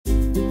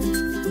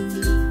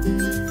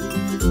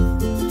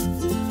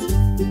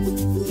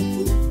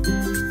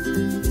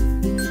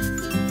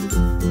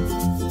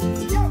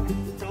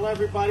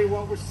everybody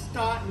what we're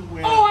starting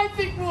with. Oh, I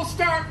think we'll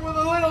start with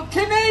a little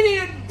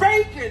Canadian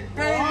bacon,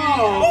 baby.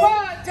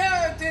 Wow. 1, 2,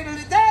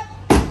 diddly that.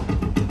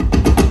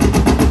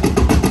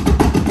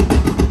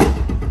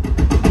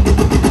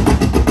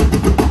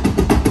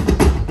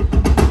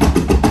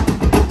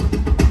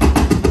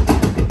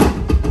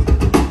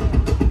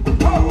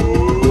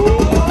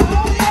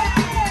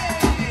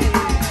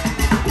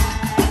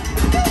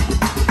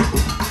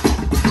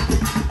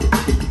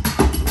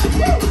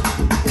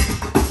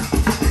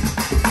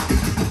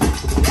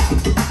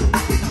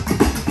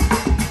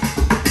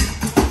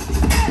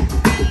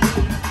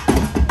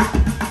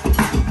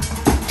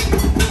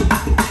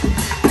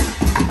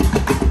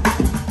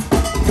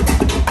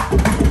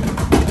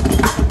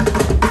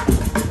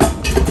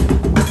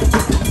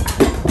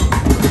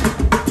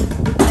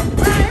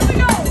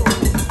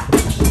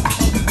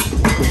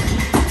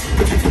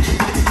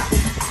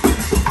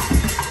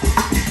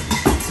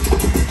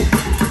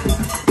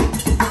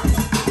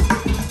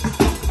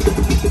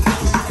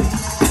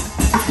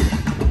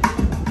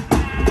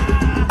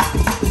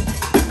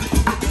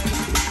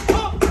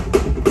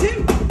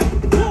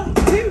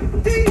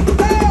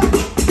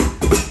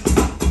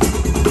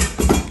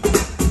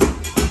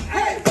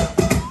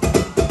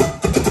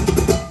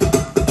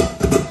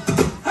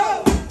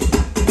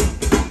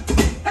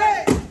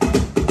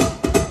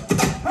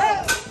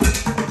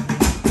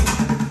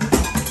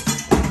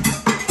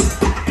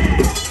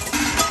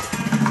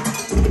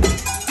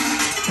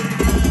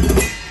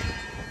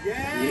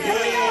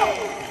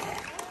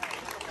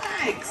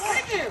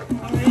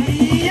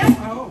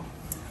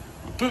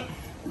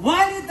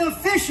 Why did the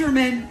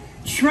fishermen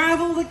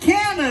travel to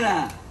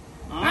Canada?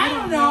 I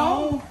don't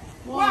know.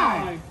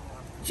 Why?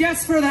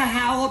 Just for the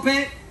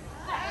halibut?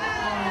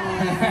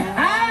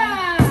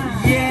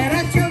 Yeah,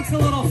 that joke's a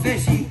little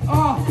fishy.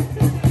 Oh.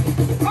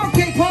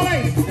 Okay,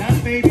 Polly.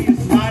 That baby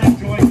is not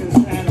enjoying this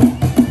at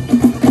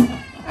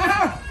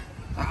all.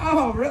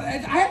 Oh, really? I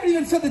haven't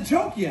even said the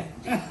joke yet.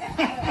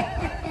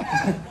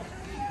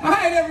 All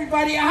right,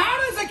 everybody. How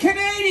does a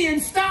Canadian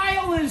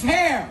style his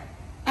hair?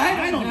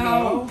 I don't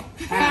know.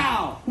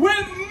 How?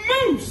 With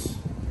mousse.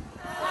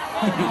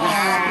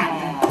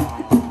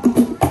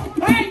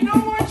 Hey, no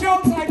more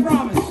jokes, I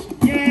promise.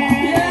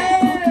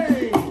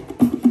 Yay!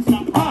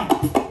 Stop.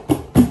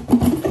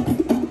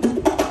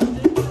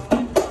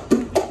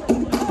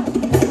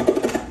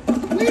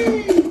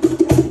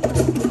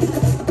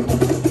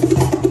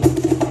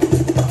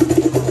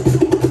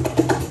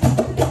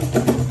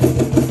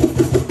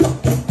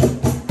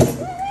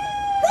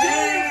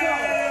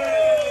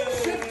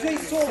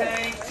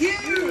 Thank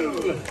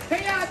you.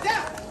 Hey, Dad,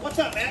 What's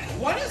up, man?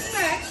 what is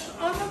next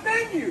on the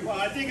menu? Well,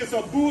 I think it's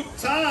about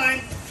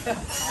time to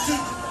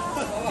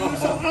do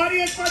some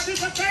audience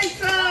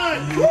participation.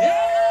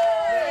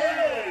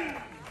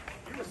 Yeah!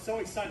 You were so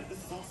excited. This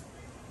is awesome.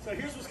 So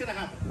here's what's going to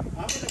happen.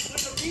 I'm going to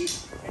click a beat,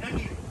 and I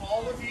need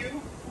all of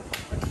you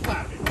to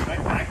clap it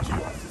right back to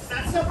us. It's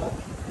that simple.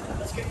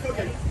 Let's get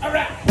cooking. All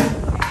right.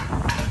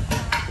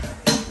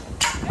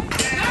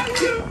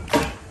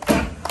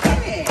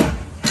 Hey.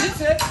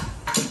 That's it.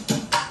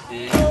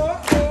 Hey.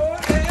 Oh,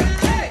 hey,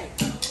 hey.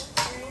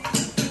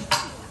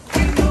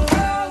 Jingle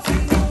bells,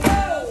 jingle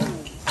bells.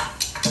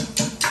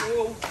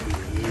 Oh,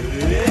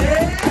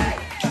 hey.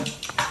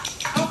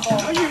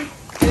 Uh-oh. Are you?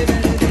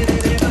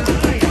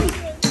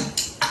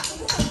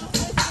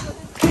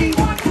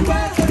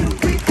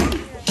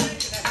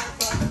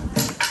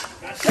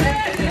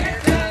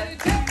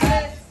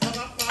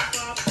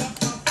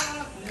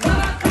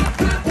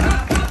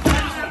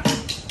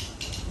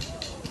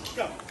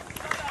 Go.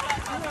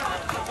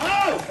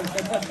 Oh!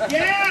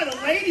 Yeah, the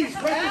ladies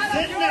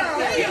representing that.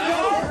 There you go.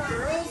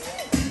 girls.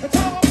 That's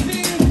all I'm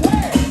saying.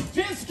 Where?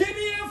 Just give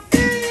me a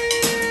feel.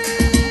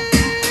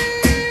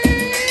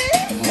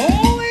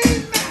 Holy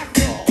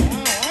mackerel.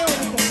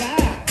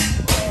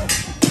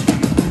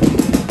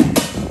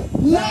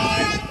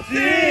 Like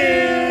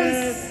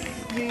this.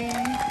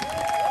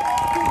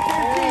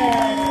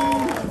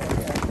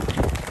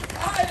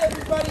 All right,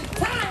 everybody.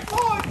 Time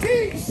for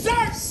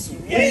T-shirts.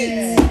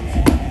 Yeah.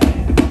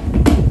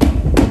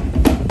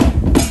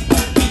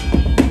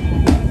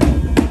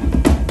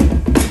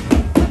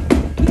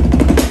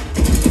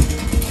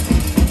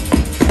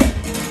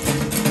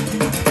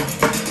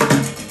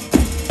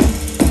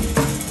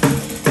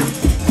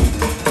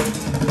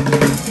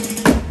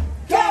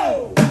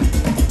 Go.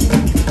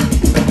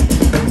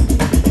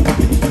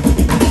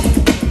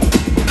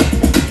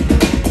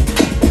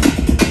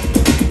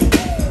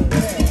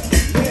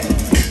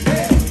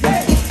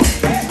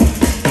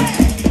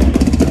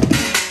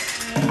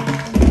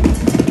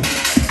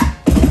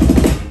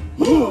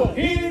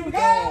 Here we go.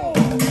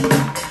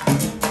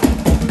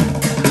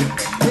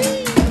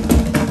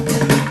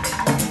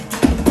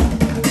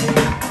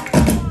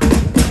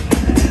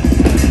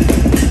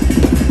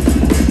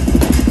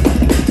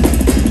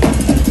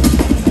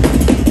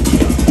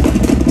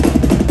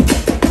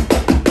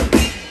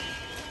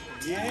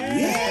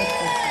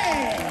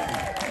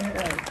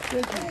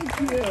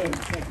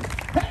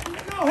 Hey,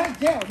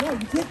 no,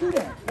 you can't do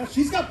that. Well,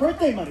 she's got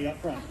birthday money up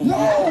front. No.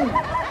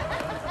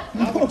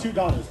 Not with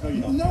 $2. No,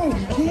 you don't. No,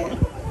 you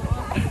can't.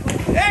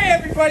 Hey,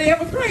 everybody,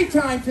 have a great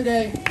time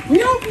today. We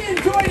hope you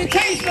enjoyed a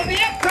taste of the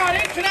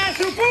EPCOT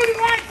International Food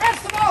and Wine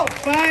Festival.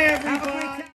 Bye, everybody.